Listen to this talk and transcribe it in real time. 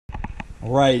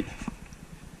Alright,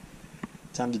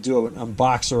 time to do an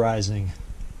unboxerizing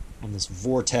on this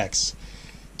Vortex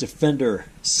Defender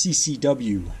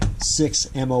CCW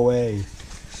 6 MOA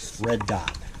red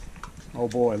dot. Oh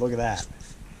boy, look at that.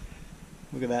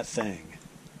 Look at that thing.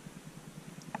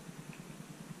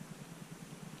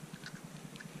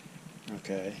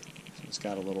 Okay, so it's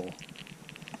got a little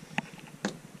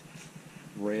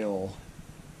rail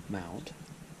mount.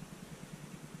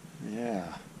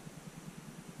 Yeah.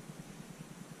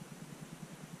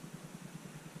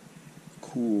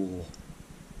 Cool.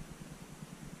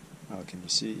 Oh, can you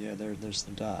see? Yeah, there's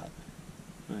the dot.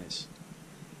 Nice.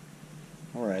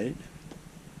 Alright.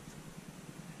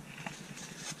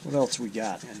 What else we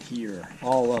got in here?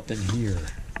 All up in here.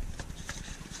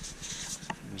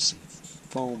 There's some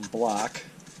foam block.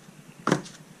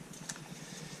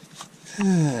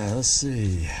 Let's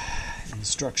see.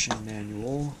 Instruction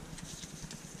manual.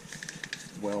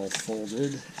 Well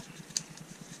folded.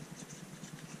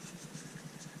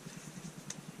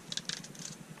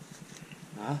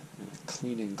 And a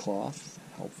cleaning cloth,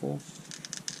 helpful.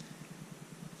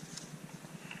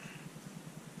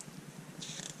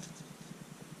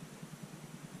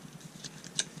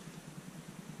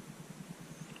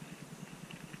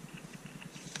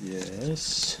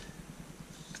 Yes.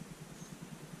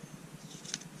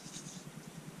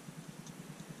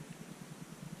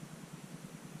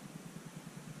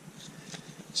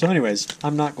 So anyways,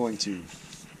 I'm not going to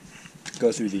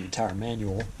go through the entire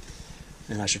manual,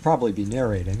 and I should probably be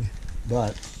narrating,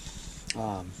 but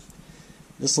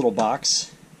this little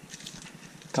box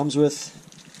comes with,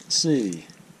 let's see,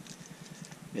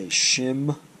 a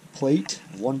shim plate,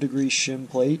 1 degree shim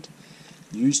plate,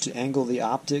 used to angle the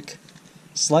optic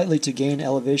slightly to gain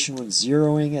elevation when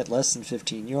zeroing at less than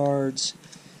 15 yards.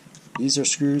 These are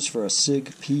screws for a SIG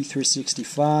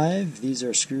P365. These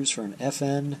are screws for an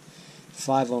FN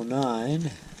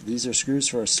 509. These are screws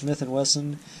for a Smith &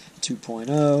 Wesson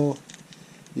 2.0.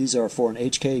 These are for an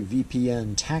HK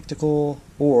VPN Tactical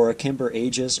or a Kimber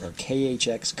Aegis or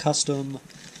KHX Custom.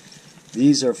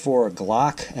 These are for a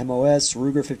Glock MOS,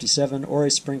 Ruger 57, or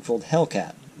a Springfield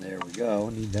Hellcat. There we go.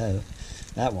 Need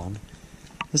that one.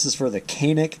 This is for the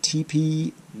Canik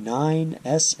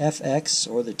TP9SFX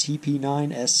or the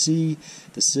TP9SC,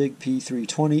 the SIG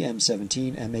P320,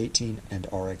 M17, M18, and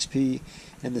RXP,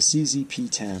 and the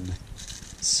CZ-P10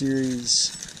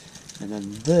 series. And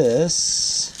then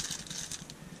this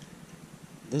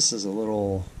is a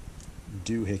little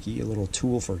doohickey, a little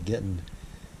tool for getting,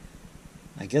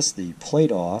 I guess, the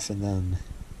plate off and then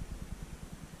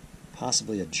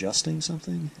possibly adjusting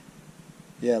something.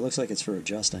 Yeah, it looks like it's for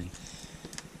adjusting.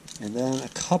 And then a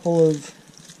couple of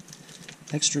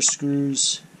extra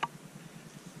screws,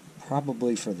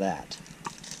 probably for that.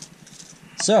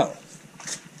 So,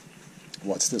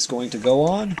 what's this going to go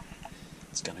on?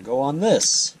 It's going to go on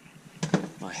this,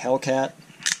 my Hellcat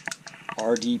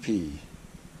RDP.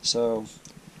 So,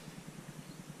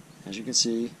 as you can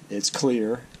see, it's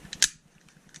clear.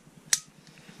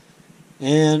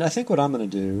 And I think what I'm going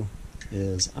to do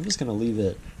is I'm just going to leave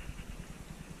it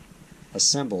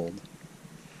assembled,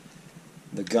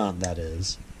 the gun that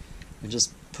is, and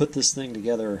just put this thing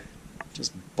together,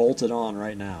 just bolt it on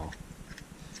right now,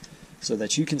 so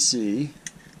that you can see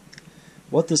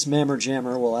what this mammer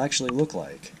jammer will actually look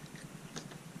like.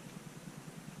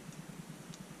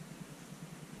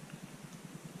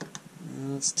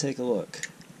 Let's take a look.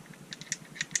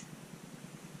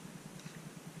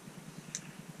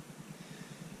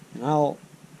 And I'll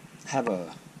have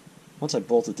once I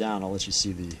bolt it down, I'll let you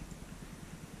see the,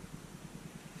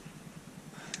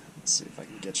 let's see if I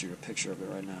can get you a picture of it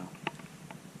right now.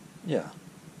 Yeah,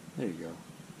 there you go.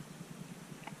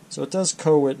 So it does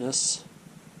co-witness,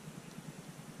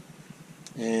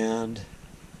 and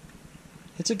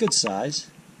it's a good size.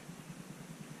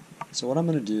 So what I'm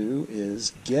going to do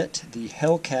is get the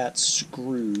Hellcat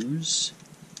screws,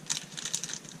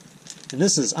 and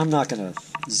this is, I'm not going to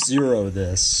zero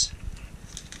this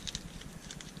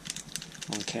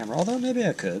on camera, although maybe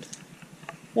I could.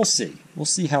 We'll see. We'll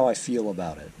see how I feel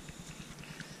about it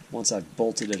once I've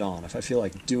bolted it on, if I feel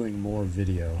like doing more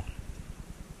video.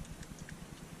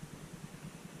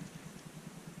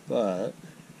 But,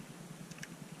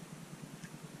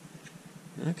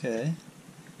 okay.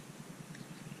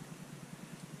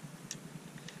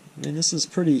 I mean, this is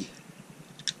pretty,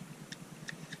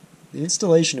 the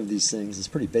installation of these things is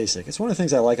pretty basic. It's one of the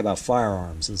things I like about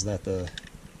firearms, is that they're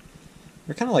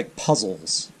kind of like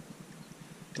puzzles,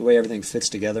 the way everything fits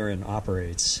together and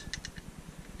operates.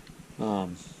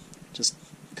 Just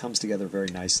comes together very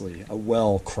nicely. A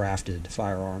well-crafted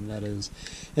firearm, that is,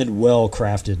 and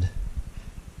well-crafted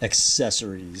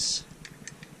accessories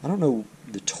I don't know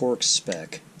the torque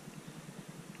spec.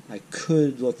 I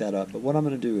could look that up, but what I'm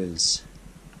going to do is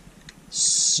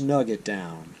snug it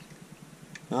down.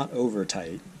 Not over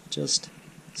tight, just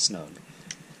snug.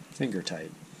 Finger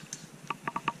tight.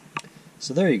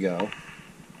 So there you go.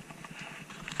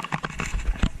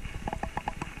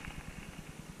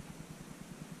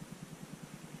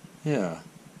 Yeah.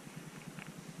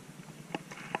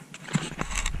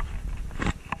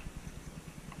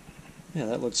 Yeah,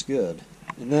 that looks good.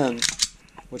 And then,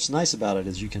 what's nice about it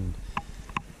is you can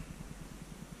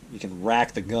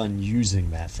rack the gun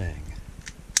using that thing.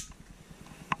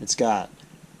 It's got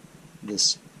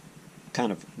this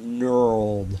kind of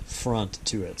knurled front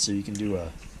to it, so you can do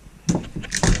a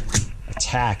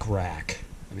tack rack.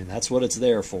 I mean, that's what it's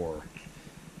there for.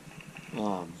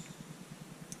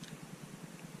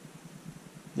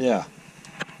 Yeah,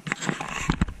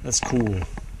 that's cool.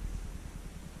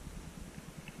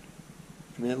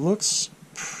 I mean, it looks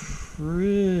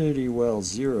pretty well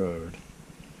zeroed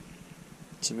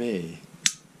to me.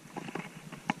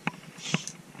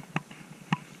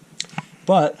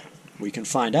 But we can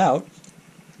find out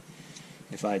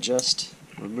if I just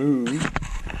remove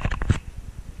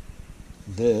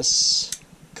this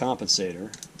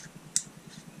compensator,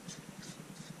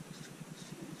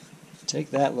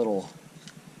 take that little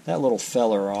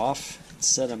feller off,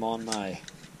 set him on my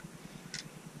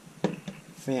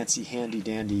fancy handy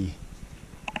dandy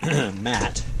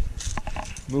mat,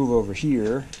 move over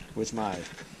here with my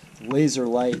laser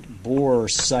light bore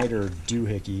sighter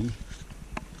doohickey,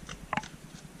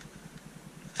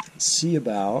 see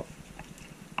about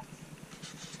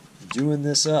doing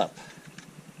this up,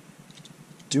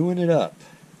 doing it up.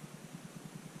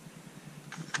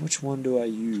 Which one do I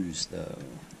use though?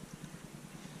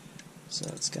 So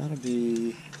it's gotta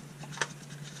be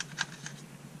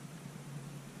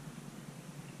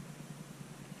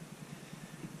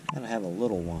gotta have a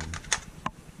little one,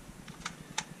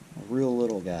 a real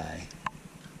little guy.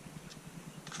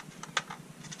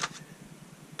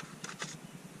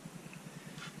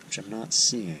 Which I'm not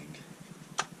seeing.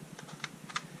 I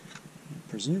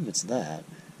presume it's that,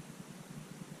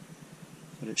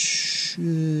 but it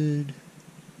should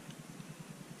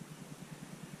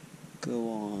go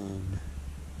on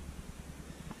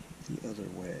the other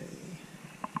way,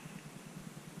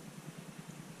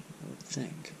 I would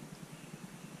think,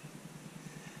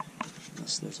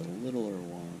 unless there's a littler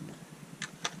one.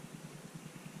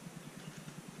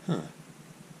 Huh.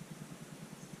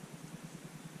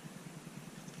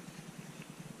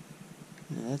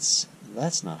 Now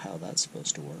that's not how that's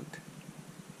supposed to work.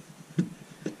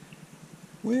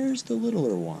 Where's the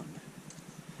littler one?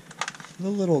 The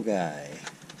little guy.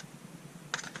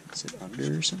 Is it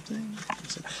under or something?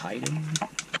 Is it hiding?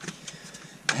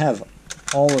 I have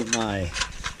all of my...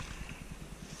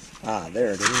 Ah,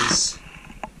 there it is.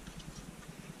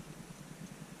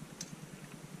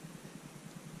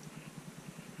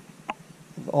 I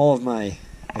have all of my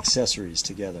accessories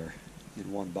together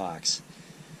in one box.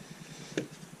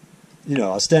 You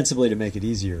know, ostensibly to make it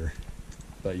easier,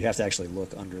 but you have to actually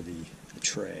look under the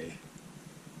tray.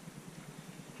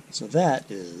 So that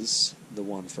is the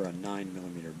one for a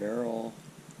 9mm barrel,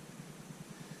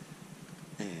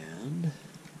 and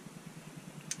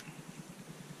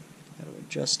got to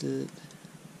adjust it.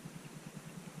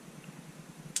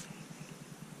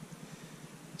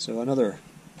 So another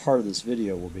part of this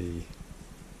video will be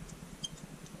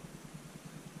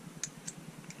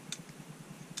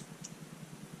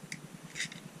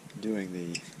doing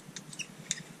the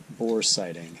bore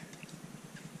sighting.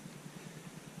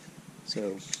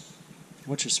 So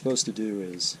what you're supposed to do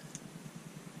is,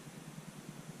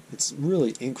 it's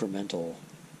really incremental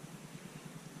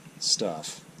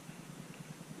stuff.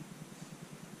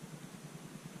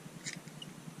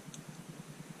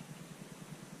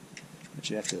 But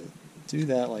you have to do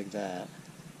that like that,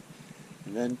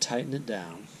 and then tighten it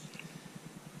down.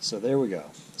 So there we go.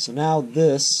 So now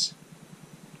this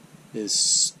is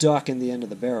stuck in the end of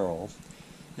the barrel,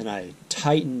 and I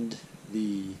tightened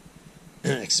the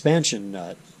expansion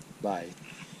nut by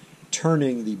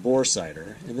turning the bore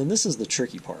sighter. And then this is the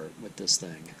tricky part with this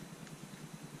thing.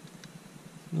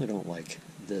 I really don't like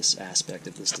this aspect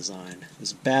of this design.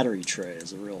 This battery tray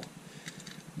is a real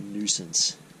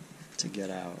nuisance to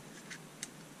get out.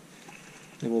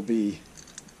 It will be,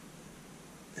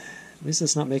 at least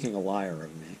it's not making a liar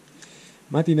of me.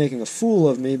 It might be making a fool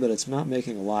of me, but it's not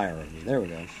making a liar of me. There we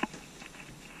go.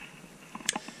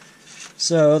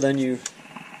 So then you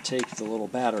take the little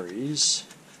batteries,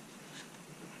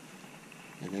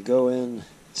 and they go in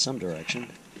some direction.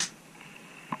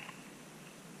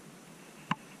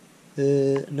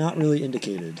 Not really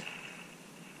indicated.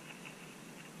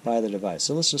 by the device.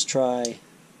 So let's just try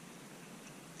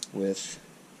with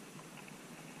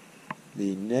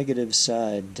the negative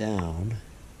side down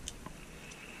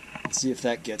and see if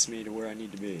that gets me to where I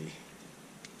need to be.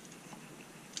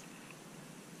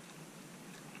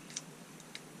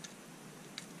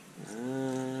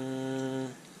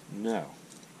 No.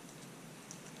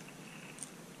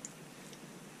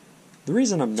 The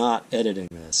reason I'm not editing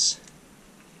this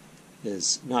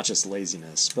is not just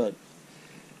laziness, but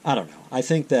I don't know. I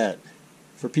think that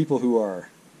for people who are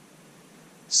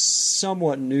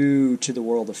somewhat new to the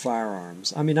world of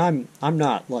firearms, I mean, I'm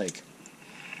not like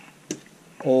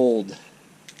old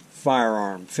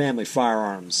family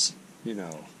firearms, you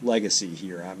know, legacy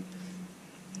here.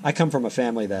 I come from a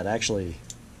family that actually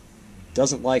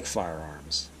doesn't like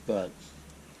firearms, but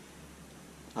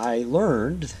I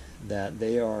learned that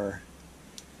they are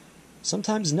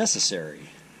sometimes necessary,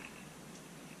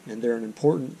 and they're an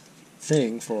important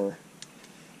thing for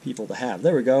people to have.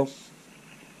 There we go.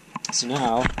 So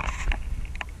now,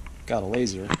 got a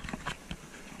laser,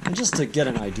 and just to get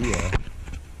an idea,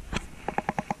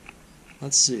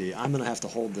 let's see, I'm going to have to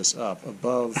hold this up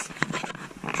above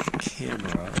the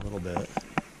camera a little bit.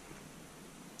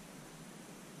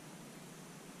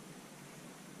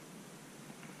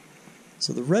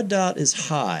 So the red dot is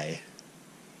high.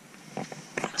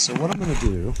 So what I'm going to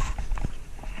do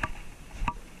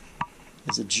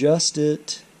is adjust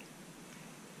it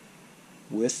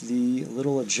with the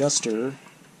little adjuster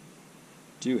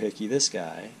doohickey, this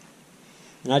guy.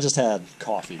 And I just had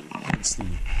coffee. So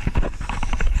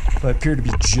I appear to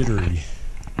be jittery.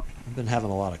 I've been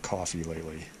having a lot of coffee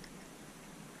lately.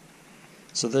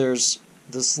 So there's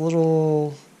this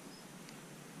little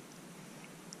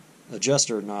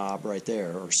adjuster knob right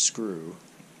there, or screw.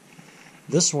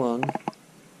 This one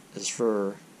is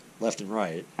for left and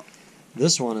right.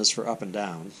 This one is for up and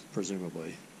down,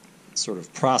 presumably. Sort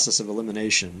of process of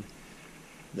elimination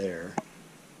there.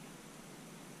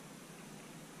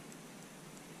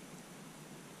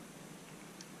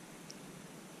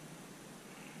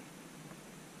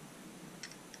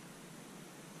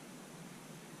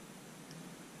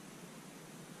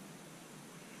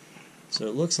 So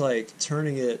it looks like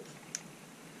turning it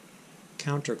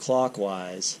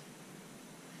counterclockwise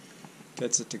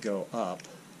gets it to go up.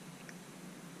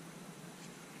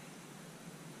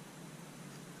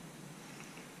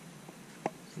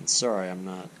 And sorry, I'm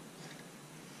not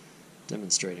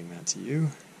demonstrating that to you.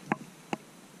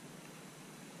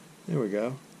 There we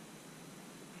go.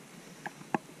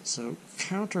 So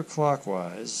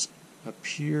counterclockwise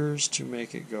appears to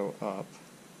make it go up.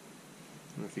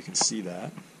 I don't know if you can see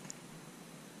that.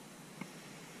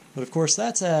 But of course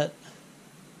that's at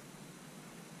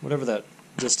whatever that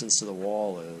distance to the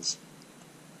wall is.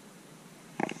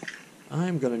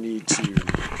 I'm going to need to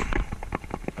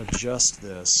adjust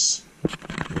this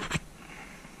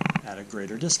at a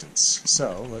greater distance.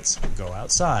 So let's go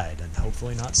outside and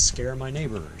hopefully not scare my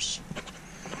neighbors.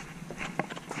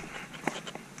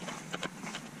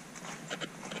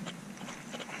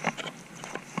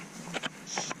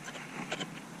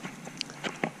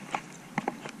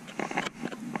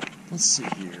 Let's see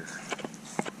here.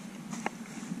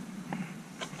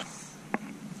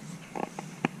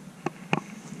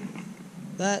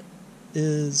 That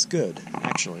is good,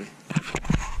 actually.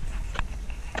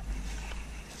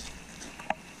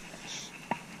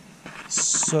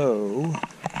 So,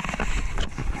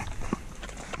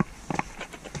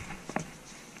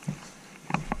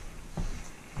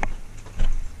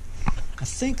 I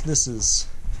think this is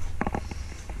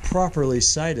properly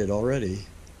sighted already.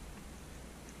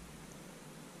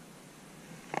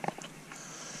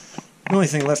 The only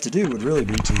thing left to do would really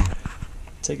be to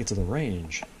take it to the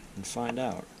range and find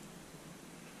out.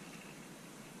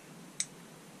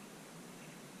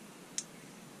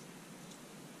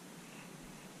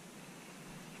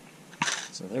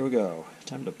 So there we go.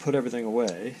 Time to put everything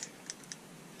away.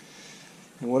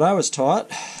 And what I was taught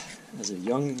as a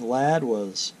young lad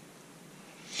was,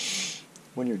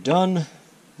 when you're done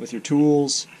with your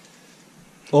tools,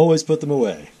 always put them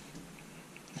away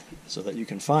so that you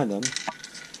can find them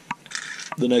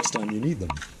the next time you need them,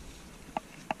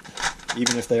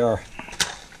 even if they are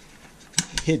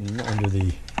hidden under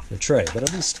the tray. But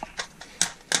at least,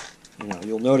 you know,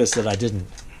 you'll notice that I didn't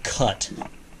cut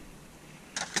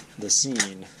the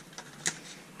scene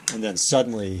and then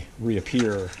suddenly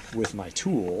reappear with my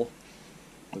tool.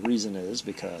 The reason is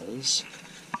because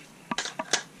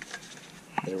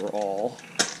they were all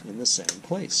in the same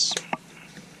place.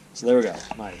 So there we go.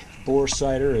 My bore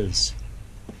sighter is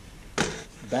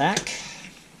back.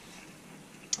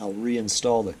 I'll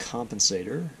reinstall the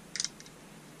compensator.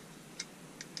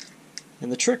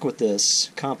 And the trick with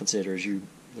this compensator is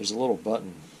there's a little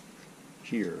button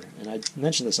here, and I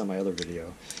mentioned this on my other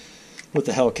video with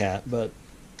the Hellcat, but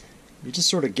you just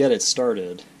sort of get it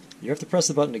started. You have to press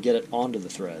the button to get it onto the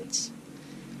threads,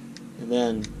 and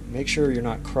then make sure you're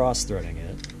not cross-threading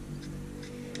it.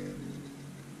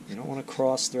 You don't want to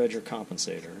cross-thread your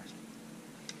compensator,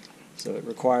 so it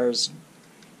requires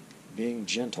being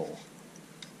gentle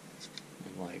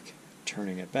and like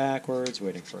turning it backwards,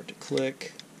 waiting for it to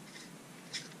click.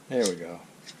 There we go.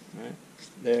 Right?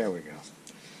 There we go.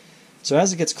 So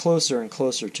as it gets closer and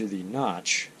closer to the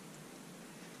notch,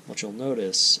 what you'll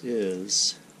notice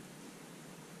is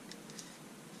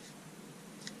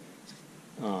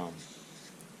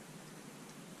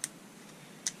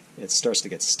it starts to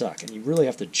get stuck, and you really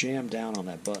have to jam down on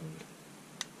that button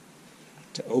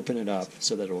to open it up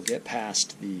so that it will get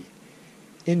past the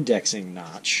indexing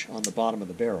notch on the bottom of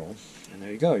the barrel, and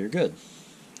there you go, you're good.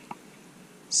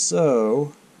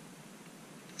 So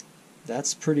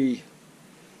that's pretty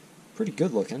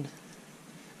good looking.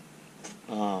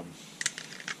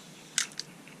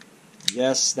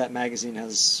 Yes, that magazine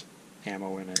has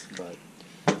ammo in it, but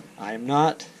I am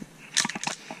not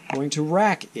going to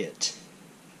rack it.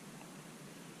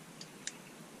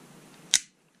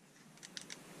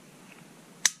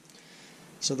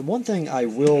 So the one thing I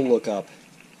will look up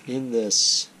in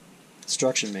this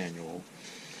instruction manual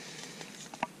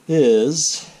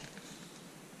is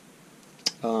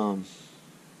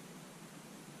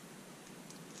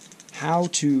how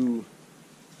to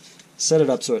set it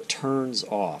up so it turns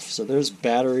off. So there's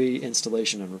battery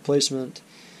installation and replacement,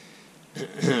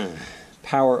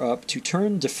 power up. To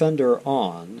turn Defender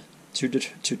on, to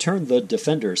turn the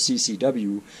Defender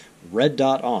CCW red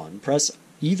dot on, press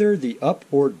either the up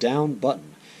or down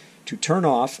button. To turn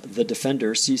off the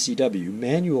Defender CCW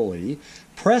manually,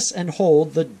 press and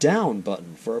hold the down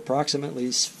button for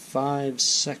approximately 5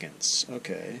 seconds.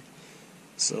 Okay,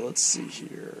 so let's see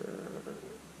here.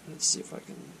 Let's see if I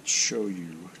can show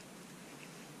you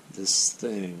this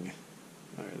thing.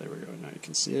 Alright, there we go. Now you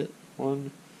can see it.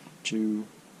 1, 2,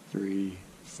 3,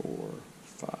 4,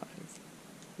 5.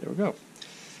 There we go.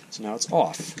 So now it's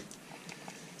off.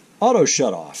 Auto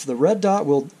shut off. The red dot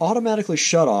will automatically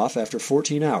shut off after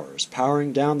 14 hours.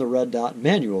 Powering down the red dot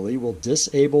manually will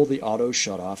disable the auto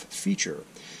shut off feature.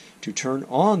 To turn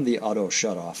on the auto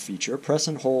shut off feature, press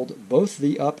and hold both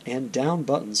the up and down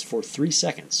buttons for 3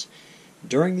 seconds.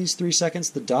 During these 3 seconds,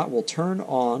 the dot will turn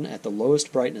on at the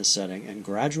lowest brightness setting and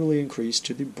gradually increase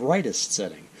to the brightest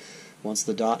setting. Once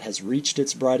the dot has reached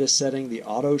its brightest setting, the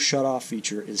auto shut off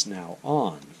feature is now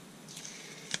on.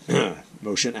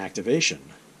 Motion activation.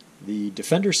 The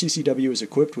Defender CCW is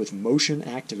equipped with motion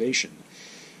activation.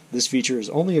 This feature is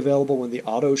only available when the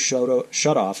auto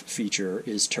shut off feature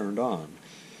is turned on.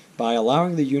 By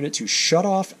allowing the unit to shut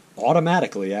off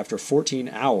automatically after 14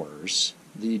 hours,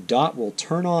 the dot will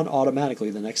turn on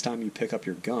automatically the next time you pick up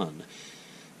your gun.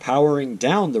 Powering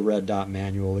down the red dot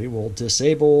manually will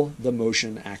disable the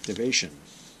motion activation.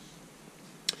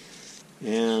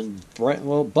 And,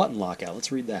 button lockout.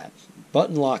 Let's read that.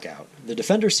 Button lockout. The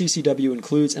Defender CCW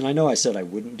includes, and I know I said I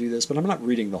wouldn't do this, but I'm not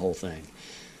reading the whole thing.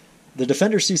 The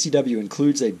Defender CCW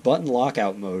includes a button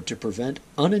lockout mode to prevent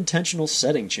unintentional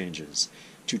setting changes.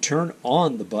 To turn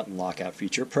on the button lockout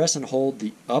feature, press and hold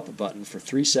the up button for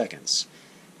 3 seconds.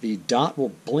 The dot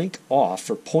will blink off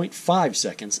for 0.5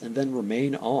 seconds and then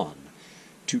remain on.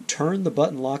 To turn the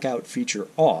button lockout feature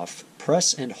off,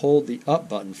 press and hold the up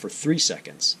button for 3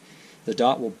 seconds. The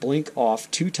dot will blink off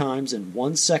 2 times in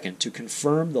 1 second to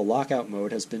confirm the lockout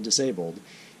mode has been disabled,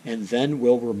 and then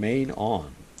will remain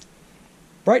on.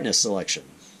 Brightness selection.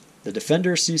 The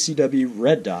Defender CCW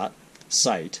red dot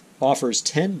sight offers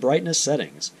 10 brightness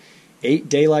settings, 8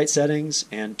 daylight settings,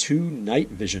 and 2 night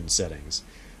vision settings.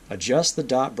 Adjust the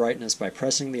dot brightness by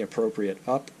pressing the appropriate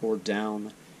up or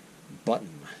down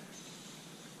button.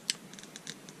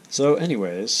 So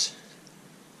anyways,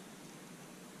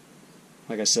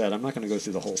 like I said, I'm not going to go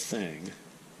through the whole thing.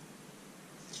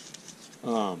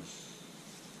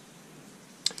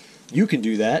 You can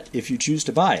do that if you choose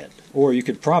to buy it, or you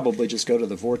could probably just go to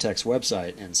the Vortex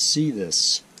website and see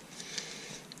this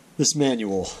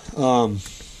manual.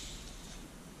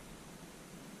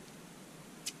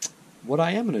 What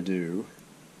I am going to do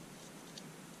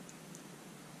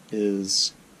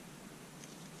is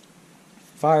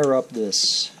fire up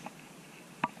this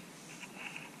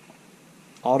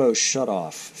auto shut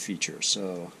off feature.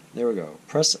 So there we go.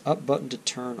 Press up button to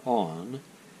turn on,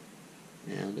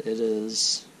 and it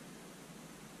is,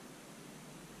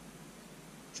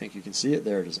 I think you can see it,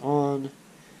 there it is on,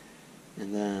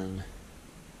 and then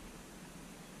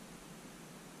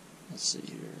let's see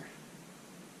here.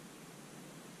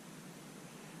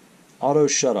 auto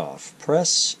shutoff.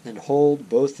 Press and hold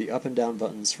both the up and down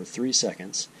buttons for 3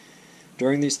 seconds.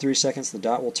 During these 3 seconds, the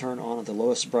dot will turn on at the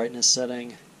lowest brightness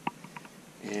setting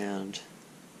and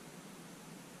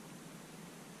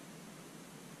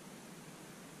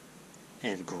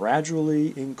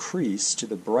gradually increase to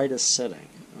the brightest setting.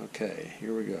 Okay,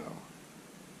 here we go.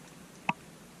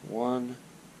 1,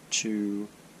 2,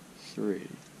 3.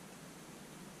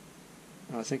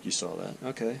 Oh, I think you saw that.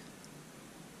 Okay.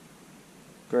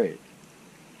 Great.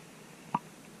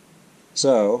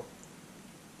 So,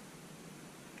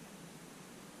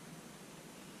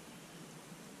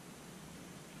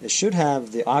 it should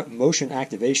have the motion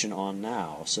activation on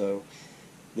now. So,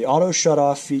 the auto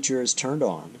shut-off feature is turned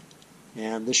on,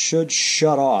 and this should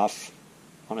shut off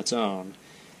on its own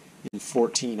in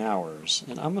 14 hours.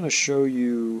 And I'm going to show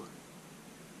you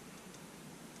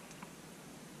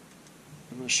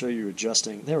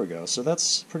adjusting. There we go. So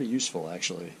that's pretty useful,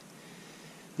 actually.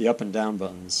 The up and down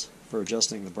buttons for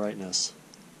adjusting the brightness.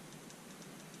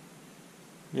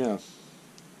 Yeah.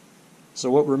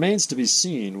 So what remains to be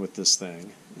seen with this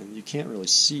thing, and you can't really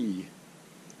see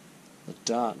the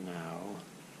dot now.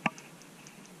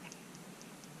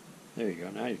 There you go,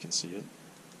 now you can see it.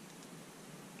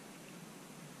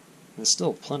 It's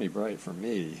still plenty bright for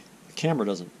me. The camera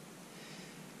doesn't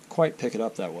quite pick it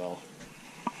up that well.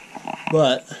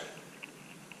 But,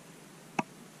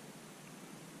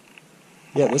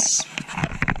 yeah, this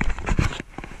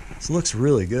looks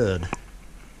really good.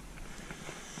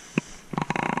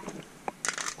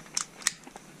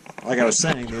 Like I was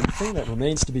saying, the thing that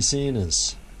remains to be seen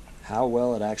is how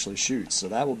well it actually shoots. So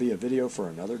that will be a video for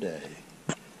another day.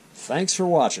 Thanks for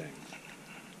watching.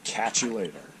 Catch you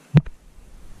later.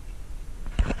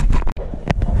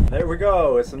 There we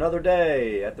go. It's another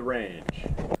day at the range.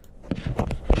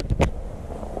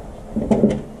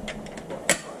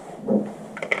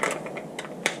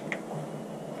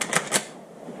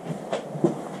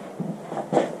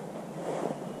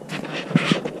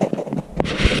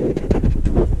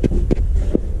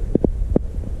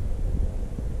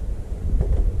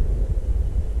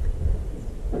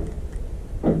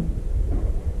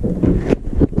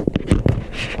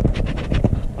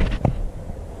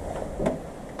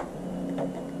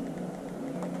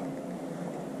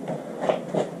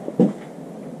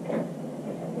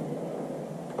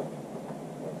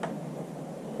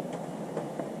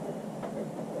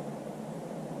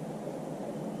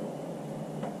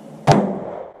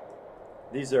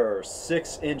 These are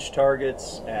 6-inch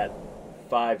targets at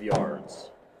 5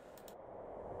 yards.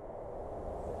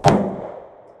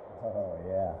 Oh,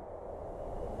 yeah.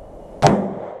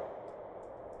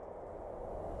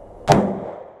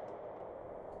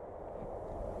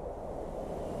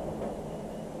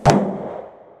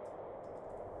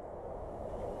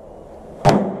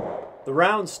 The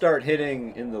rounds start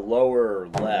hitting in the lower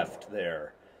left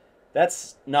there.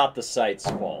 That's not the sight's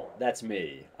fault. That's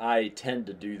me. I tend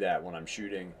to do that when I'm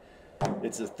shooting.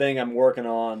 It's a thing I'm working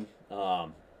on.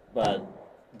 But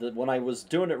when I was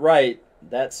doing it right,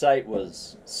 that sight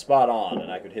was spot on,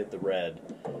 and I could hit the red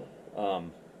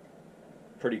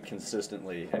pretty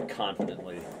consistently and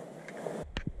confidently.